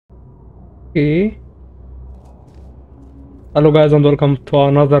Okay. Hello guys and welcome to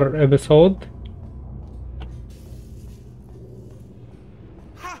another episode.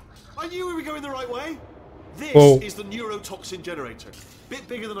 Ha! I knew we were going the right way. This Whoa. is the neurotoxin generator. Bit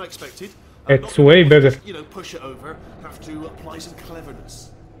bigger than I expected. It's way bigger. Just, push it over. Have to apply some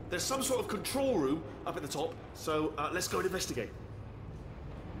cleverness. There's some sort of control room up at the top, so let's go and investigate.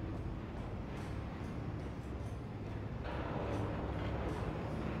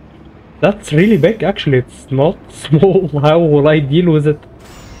 That's really big actually, it's not small. How will I deal with it?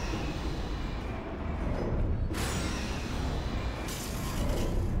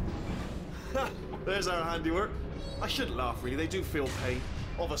 There's our handiwork. I shouldn't laugh really, they do feel pain.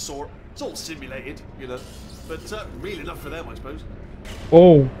 Of a sort. It's all simulated, But real enough for them, I suppose.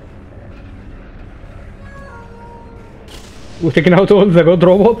 Oh. We're taking out all the god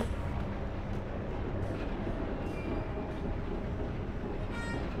robots?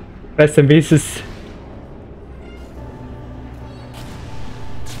 Rest in pieces.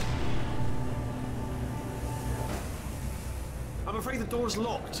 I'm afraid the door's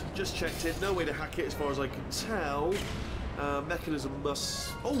locked. Just checked it. No way to hack it as far as I can tell. Mechanism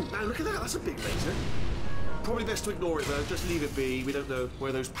must... Oh, now look at that. That's a big laser. Probably best to ignore it though. Just leave it be. We don't know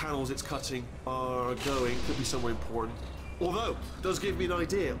where those panels it's cutting are going. Could be somewhere important. Although, it does give me an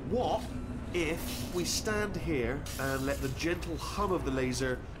idea. What if we stand here and let the gentle hum of the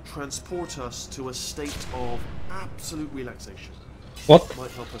laser transport us to a state of absolute relaxation? What?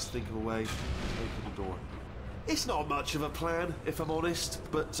 Might help us think of a way to open the door. It's not much of a plan, if I'm honest,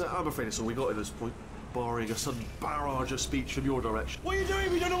 but I'm afraid it's all we got at this point, barring a sudden barrage of speech from your direction. What are you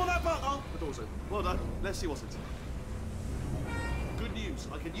doing? We don't know what that button... Oh, the door's open. Well done. Let's see what's inside. Good news.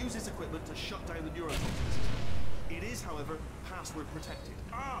 I can use this equipment to shut down the neurotoxin system. It is, however, password protected.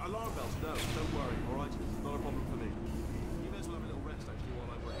 Ah, alarm bells. No, don't worry, all right? Not a problem for me. You may as well have a little rest, actually,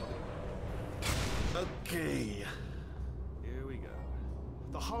 while I work on it. Okay. Here we go.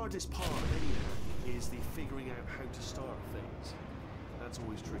 The hardest part, anyhow, is the figuring out how to start things. That's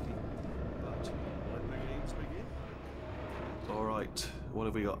always tricky. But let the games begin. All right, what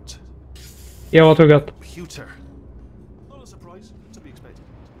have we got? Yeah, what we got? Computer. Not a surprise, to be expected.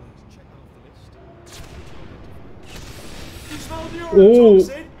 Let's check that off the list. You smell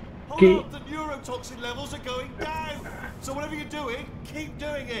neurotoxin? Okay. Hold up, the neurotoxin levels are going down. So whatever you're doing, keep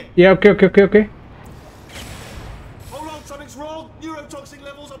doing it. Yeah, okay. Hold on, something's wrong. Neurotoxin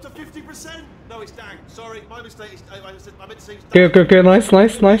levels up to 50%. No, it's down. Sorry, my mistake. I meant to say it's down. Okay, nice.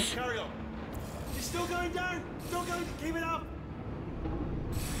 Carry on. It's still going down. Still going. Keep it up.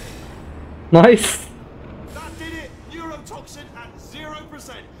 Nice. That did it. Neurotoxin at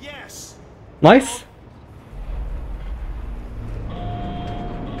 0%. Yes. Nice.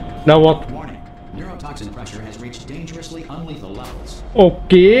 Now what? Warning. Neurotoxin pressure has reached dangerously unlethal levels.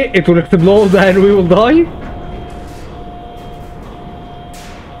 Okay, it will explode and we will die.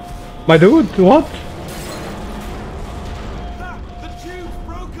 My dude, what? The tube's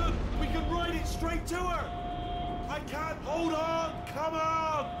broken. We can ride it straight to her. I can't. Hold on. Come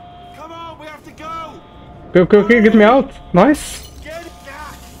on. We have to go. Okay, get me out. Nice. Get it.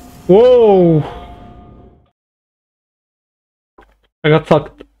 Whoa. I got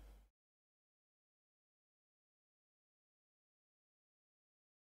sucked.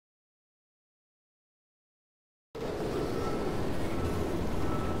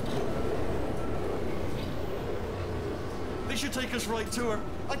 This should take us right to her.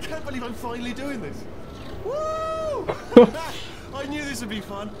 I can't believe I'm finally doing this. Woo! I knew this would be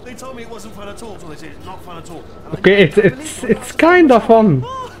fun. They told me it wasn't fun at all, so they said it's not fun at all. Okay, it's kind of fun.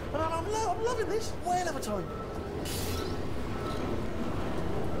 Oh, I'm loving this. Way of a time.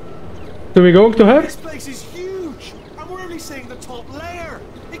 So we going to her? This place is huge, and we're only seeing the top layer.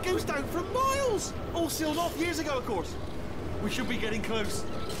 It goes down for miles. All sealed off years ago, of course. We should be getting close.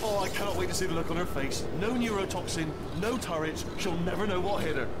 Oh, I cannot wait to see the look on her face. No neurotoxin, no turrets. She'll never know what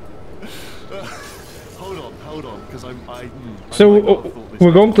hit her. Hold on, because So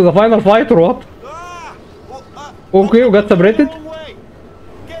we're going to the final fight or what? Okay, we got separated.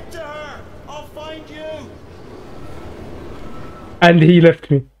 Get to her. I'll find you. And he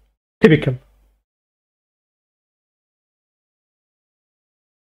left me. Typical.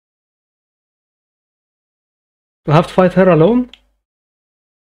 I have to fight her alone?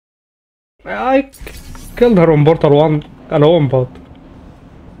 I killed her on Portal 1 alone, but...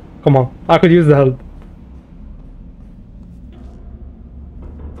 Come on, I could use the help.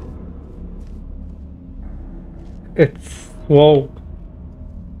 It's... Whoa.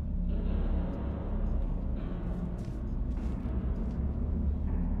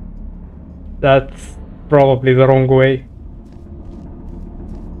 That's probably the wrong way.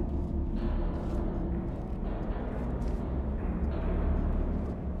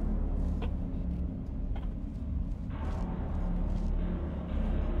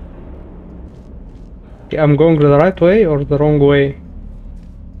 I'm going the right way or the wrong way?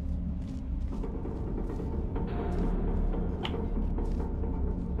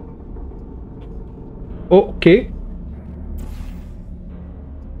 Okay.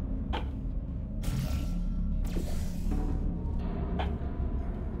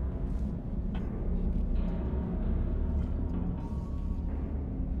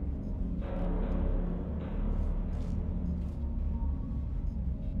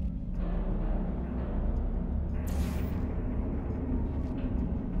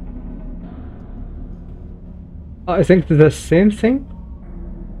 I think it's the same thing.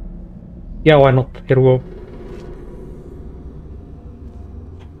 Yeah, why not? Here we go.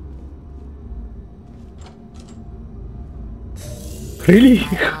 Really?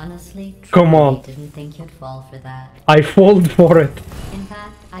 I honestly, Come on. didn't think you'd fall for that. I fall for it. In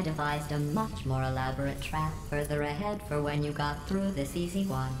fact, I devised a much more elaborate trap further ahead for when you got through this easy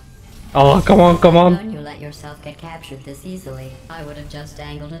one. Oh, come on, come on. When you let yourself get captured this easily, I would have just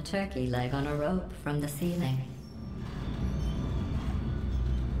dangled a turkey leg on a rope from the ceiling.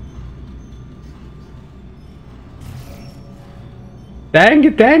 Dang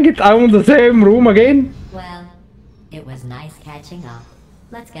it, I'm in the same room again. Well, it was nice catching up.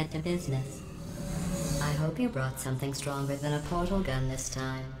 Let's get to business. I hope you brought something stronger than a portal gun this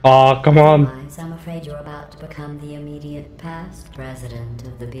time. Oh, come on. Otherwise, I'm afraid you're about to become the immediate past president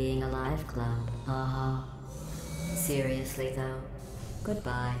of the Being Alive Club. Seriously though,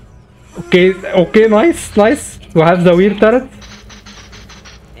 goodbye. Okay, nice. We have the wheel turret.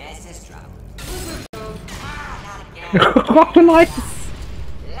 This is trouble. Oh, nice. Locked and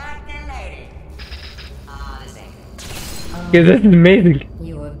loaded. Oh, this ain't good. Okay, this is amazing.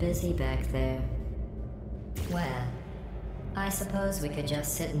 You were busy back there. Well, I suppose we could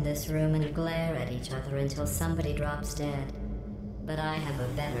just sit in this room and glare at each other until somebody drops dead. But I have a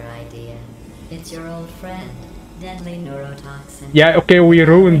better idea. It's your old friend, deadly neurotoxin. Yeah, okay, we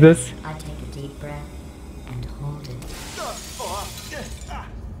ruined this. I take a deep breath and hold it.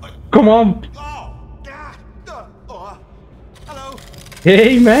 Come on. Hello.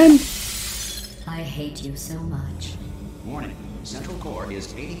 Hey, man. I hate you so much. Warning, central core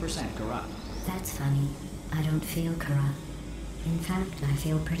is 80% corrupt. That's funny. I don't feel corrupt. In fact, I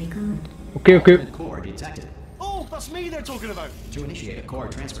feel pretty good. Okay. Alternate core detected. Oh, that's me they're talking about. To initiate a core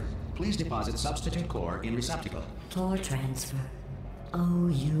transfer, please deposit substitute core in receptacle. Core transfer. Oh,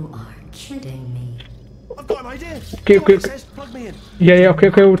 you are kidding me. I've got an idea. Okay. It says plug me in. Yeah, okay,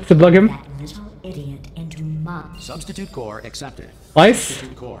 let's plug him. That little idiot into my... Substitute core accepted. Nice.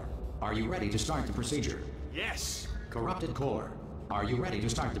 Substitute core, are you ready to start the procedure? Yes. Corrupted core, are you ready to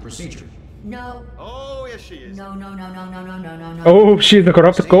start the procedure? No. Oh, yes she is. No. Oh, she's the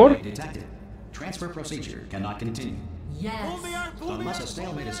corrupted core? Stalemate detected. Transfer procedure cannot continue. Yes. Pull me out. Pull me Unless out. a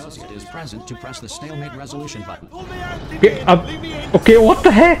stalemate associate is present to press the stalemate resolution button. Pull me out. Leave Okay, me in. Leave me in. okay, what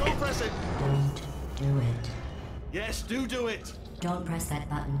the heck? Don't press it. Don't do it. Yes, do it. Don't press that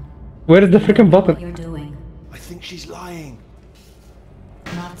button. Where is the freaking What button? you're doing. I think she's lying.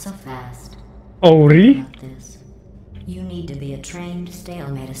 Not so fast. Oh, really? About this. You need to be a trained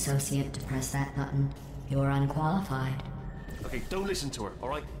stalemate associate to press that button. You're unqualified. Okay, don't listen to her,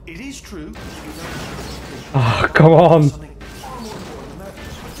 alright? It is true. Oh, come on. Something far more important than that.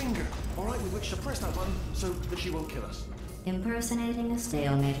 A finger, alright, with which to press that button so that she won't kill us. Impersonating a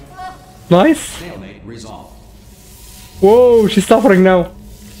stalemate. Nice. Stalemate resolved. Whoa, she's suffering now.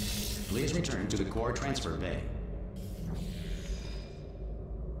 Please return to the core transfer bay.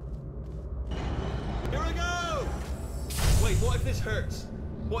 Here I go! Wait, what if this hurts?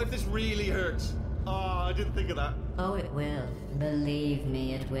 What if this really hurts? Ah, I didn't think of that. Oh, it will. Believe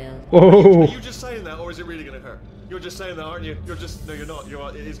me, it will. Whoa. Are you just saying that, or is it really gonna hurt? You're just saying that, aren't you? You're just... No, you're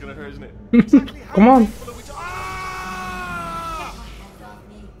not. It is gonna hurt, isn't it? Exactly how Come on. painful are we Ah!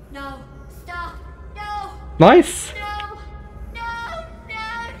 No! Stop! No! Nice. No!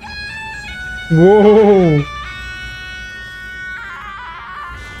 No! Whoa.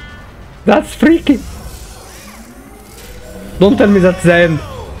 That's freaky. Don't tell me that's the end.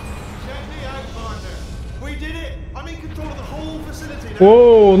 Check me out, partner. We did it! I'm in control of the whole facility now.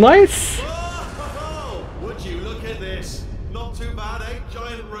 Whoa, nice. Oh, would you look at this? Not too bad, eh?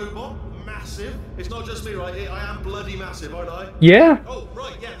 Giant robot, massive. It's not just me, right? I am bloody massive, aren't I? Yeah. Oh,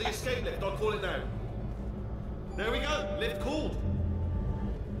 right, yeah, the escape lift. I'll call it now. There we go. Lift called.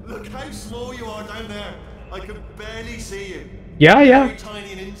 Look how small you are down there. I can barely see you. Yeah. Very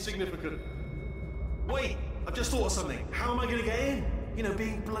tiny and insignificant. Wait, I've just thought of something. How am I gonna get in? You know,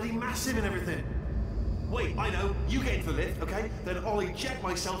 being bloody massive and everything. Wait, I know. You get into the lift, okay? Then I'll eject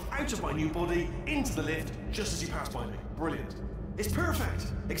myself out of my new body into the lift just as you pass by me. Brilliant. It's perfect,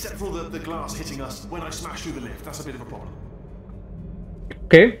 except for the glass hitting us when I smashed through the lift. That's a bit of a problem.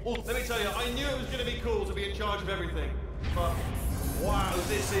 Okay. Well, let me tell you, I knew it was going to be cool to be in charge of everything. But, wow,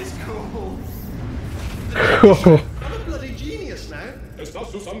 this is cool. I'm a bloody genius now.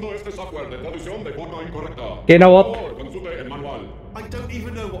 Estás usando este software de traducción de forma incorrecta. You know what? Consulte el manual. I don't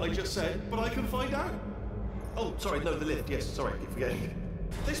even know what I just said, but I can find out. Oh, sorry, no, the lift. Yes, sorry, keep forgetting.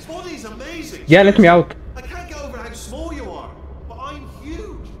 This body's amazing. Yeah, let me out. I can't get over how small you are, but I'm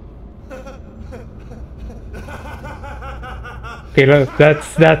huge. Okay, look,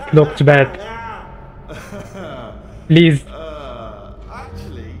 that looks bad. Please.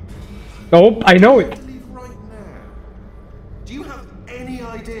 Actually, Oh, I know it. leave right now. Do you have any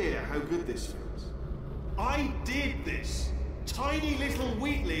idea how good this feels? I did this. Tiny little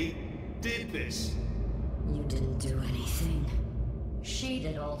Wheatley did this. You didn't do anything. She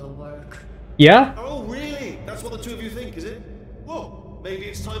did all the work. Yeah? Oh, really? That's what the two of you think, is it? Well, maybe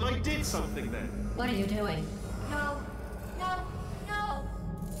it's time I did something then. What are you doing? No. No. No.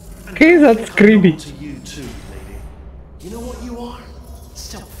 Okay, that's creepy. To you too, lady. You know what you are?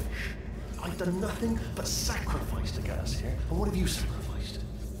 Selfish. I've done nothing but sacrifice to get us here. And what have you sacrificed?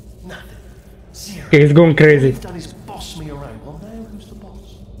 Nothing. Zero. Okay, he's going All crazy. you've done is boss me around. Well, now who's the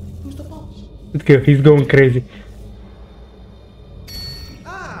boss? Who's the boss? Okay, he's going crazy.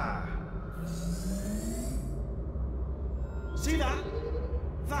 Ah! See that?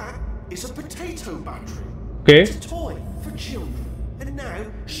 That is a potato battery. Okay. It's a toy for children. And now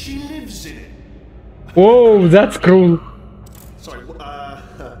she lives in it. Whoa, that's cruel. Sorry,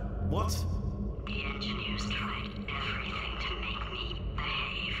 what? The engineers tried everything to make me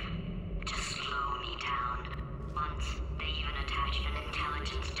behave, to slow me down. Once, they even attached an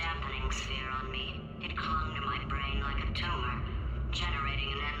intelligence dampening sphere on me. It clung to my brain like a tumor,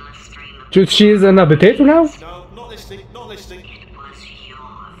 generating an endless stream of... She's in a potato now? No, not listening, not listening. It was your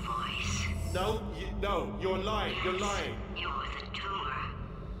voice. No, you're lying, you're lying. You're the tumor.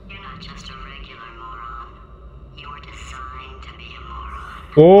 You're not just a regular moron. You're designed to be a moron.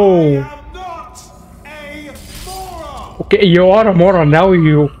 Whoa. I am not a moron! Okay, you are a moron now.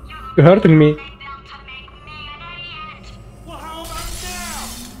 You're hurting me. They built to make me an idiot. Well, how about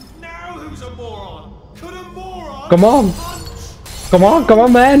now? Now who's a moron? Could a moron... Come on. Come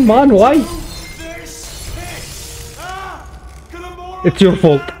on, man. Why? This pit? Ah! Could a moron... It's your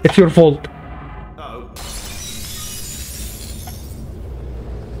fault. It's your fault. Oh.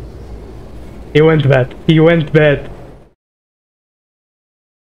 He went bad. He went bad.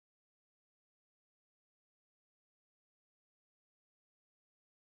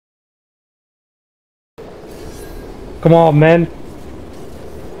 Come on, man.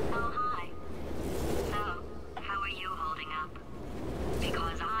 Oh, hi. So, how are you holding up?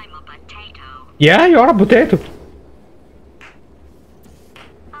 Because I'm a potato. Yeah, you are a potato.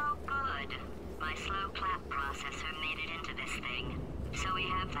 Oh, good. My slow clap processor made it into this thing. So we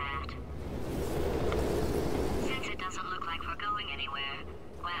have that. Since it doesn't look like we're going anywhere,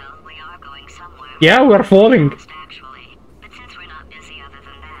 well, we are going somewhere. Yeah, we're falling. Actually. But since we're not busy other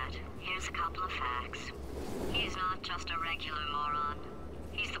than that, here's a couple of facts. He's not just a regular moron.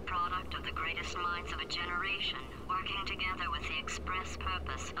 He's the product of the greatest minds of a generation, working together with the express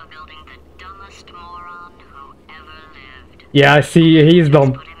purpose of building the dumbest moron who ever lived. Yeah, I see. He's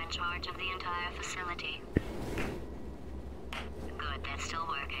dumb. Put him in charge of the entire facility. Good, that's still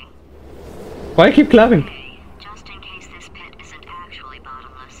working. Why keep clapping? Hey, just in case this pit isn't actually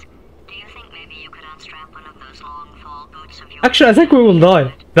bottomless, do you think maybe you could unstrap one of those long fall boots of yours? Actually, I think we will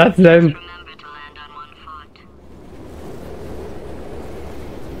die. That's the end. Remember to land on one foot.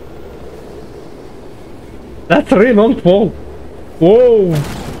 That's a really long fall. Whoa.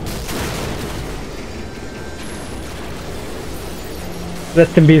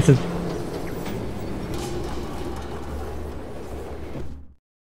 Rest in pieces.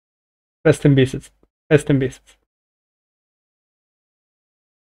 Rest in pieces. Rest in pieces.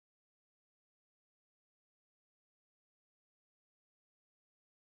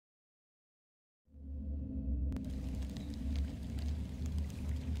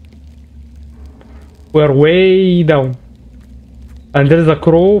 We're way down. And there's a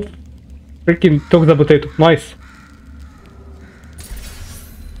crow freaking took the potato. Nice.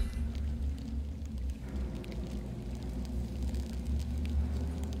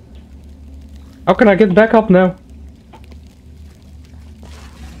 How can I get back up now?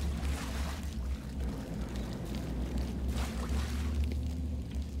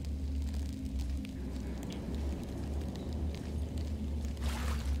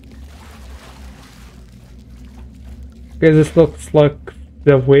 Okay, this looks like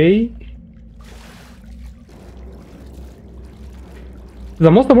the way. the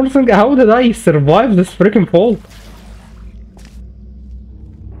most important thing, how did I survive this freaking fall?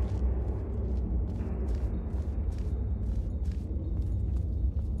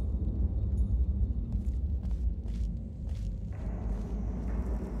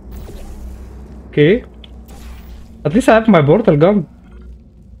 Okay. At least I have my portal gun.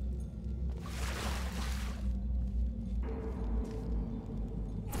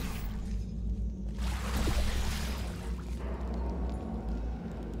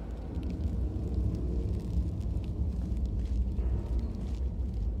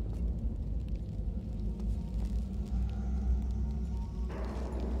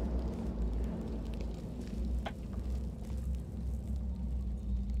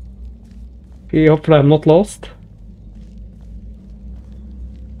 Okay, hopefully I'm not lost.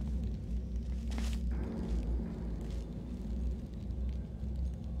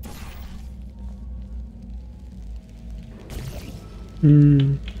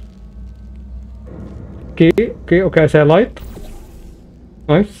 Okay, I see a light.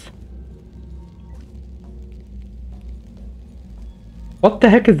 Nice. What the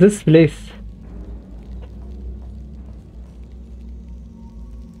heck is this place?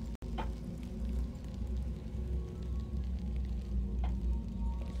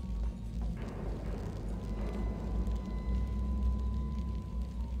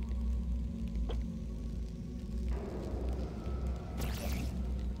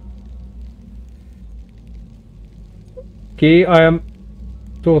 Okay, I am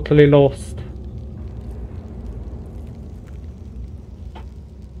totally lost.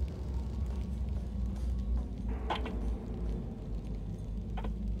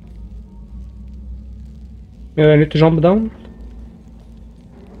 Maybe I need to jump down?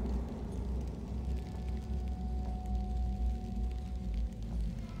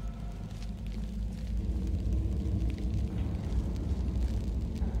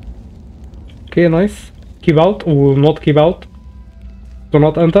 Okay, nice. Keep out, we will not keep out. Do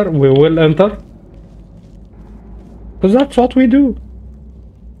not enter, we will enter. Because that's what we do.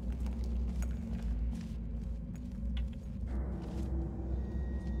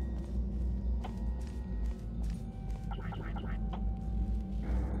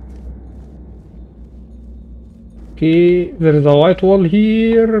 Okay, there is a white wall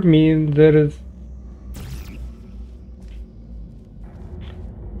here, means there is...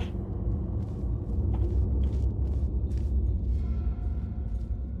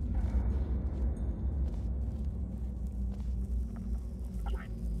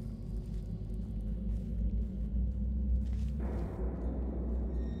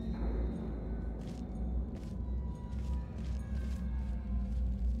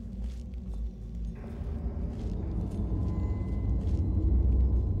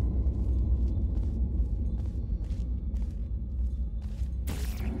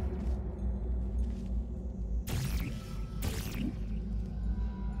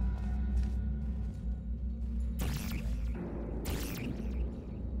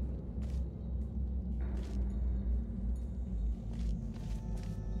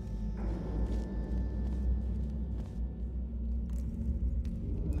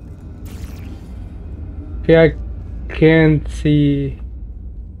 Okay, I can't see.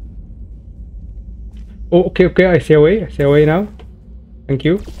 Oh, okay, I see a way now. Thank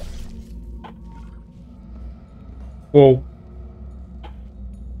you. Whoa.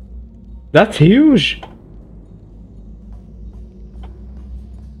 That's huge!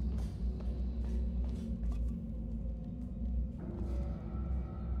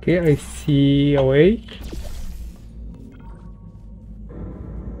 Okay, I see a way.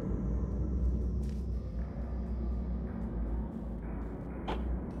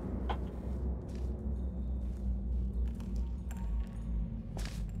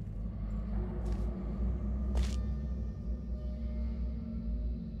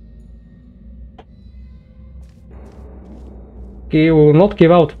 Okay, we will not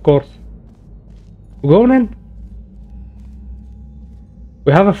give out, of course. We're going in.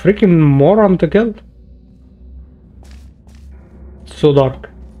 We have a freaking moron to kill. It's so dark.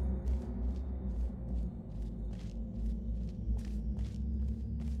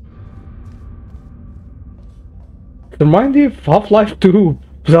 It reminds me of Half-Life 2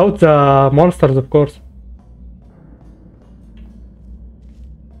 without the monsters, of course.